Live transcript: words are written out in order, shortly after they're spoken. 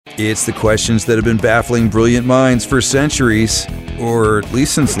It's the questions that have been baffling brilliant minds for centuries, or at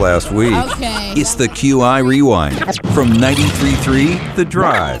least since last week. Okay. It's the QI Rewind from 93.3 The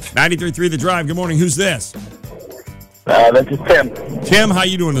Drive. 93.3 The Drive. Good morning. Who's this? This is Tim. Tim, how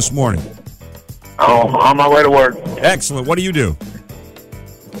you doing this morning? Oh, on my way to work. Excellent. What do you do?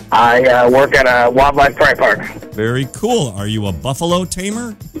 I work at a wildlife prairie park. Very cool. Are you a buffalo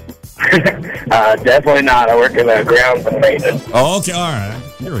tamer? Definitely not. I work in the grounds and maintenance. Oh, okay. All right. I'm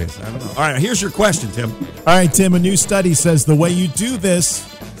curious. I don't know. All right. Here's your question, Tim. All right, Tim, a new study says the way you do this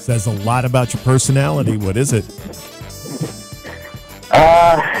says a lot about your personality. What is it?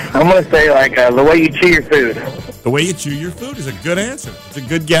 I'm going to say, the way you chew your food. The way you chew your food is a good answer. It's a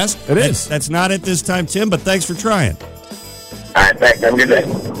good guess. It is. That's not it this time, Tim, but thanks for trying. All right, thanks. Have a good day.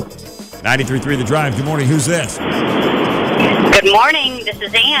 93.3 The Drive. Good morning. Who's this? Good morning. This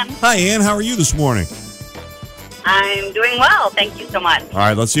is Ann. Hi, Ann. How are you this morning? I'm doing well. Thank you so much. All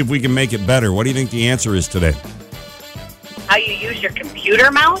right. Let's see if we can make it better. What do you think the answer is today? How you use your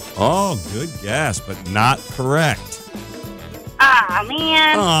computer mouse? Oh, good guess, but not correct. Ah,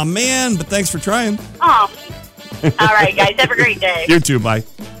 man. Oh, man. But thanks for trying. Oh. All right, guys. Have a great day. You too. Bye.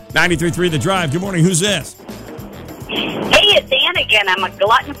 93.3 The Drive. Good morning. Who's this? Hey, it's Ann again. I'm a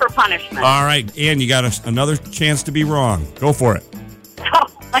glutton for punishment. All right, Ann, you got another chance to be wrong. Go for it. Oh,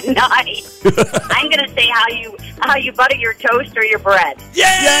 nice. I'm going to say how you butter your toast or your bread.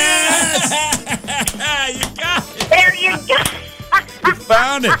 Yes! You got it. There you go. You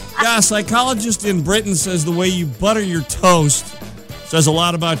found it. Yeah, a psychologist in Britain says the way you butter your toast says a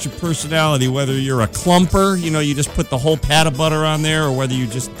lot about your personality, whether you're a clumper, you just put the whole pat of butter on there, or whether you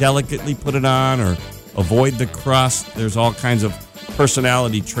just delicately put it on or avoid the crust. There's all kinds of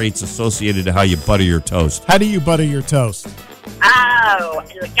personality traits associated to how you butter your toast. How do you butter your toast? Oh,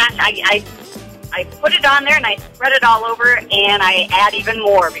 gosh, I put it on there and I spread it all over and I add even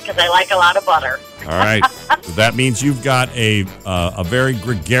more because I like a lot of butter. All right. So that means you've got a very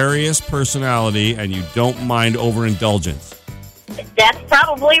gregarious personality and you don't mind overindulgence. That's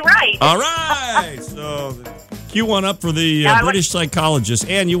probably right. All right. So cue one up for the British psychologist.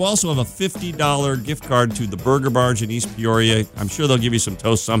 And you also have a $50 gift card to the Burger Barge in East Peoria. I'm sure they'll give you some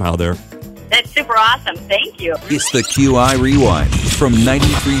toast somehow there. That's super awesome. Thank you. It's the QI Rewind from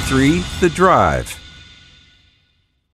 93.3 The Drive.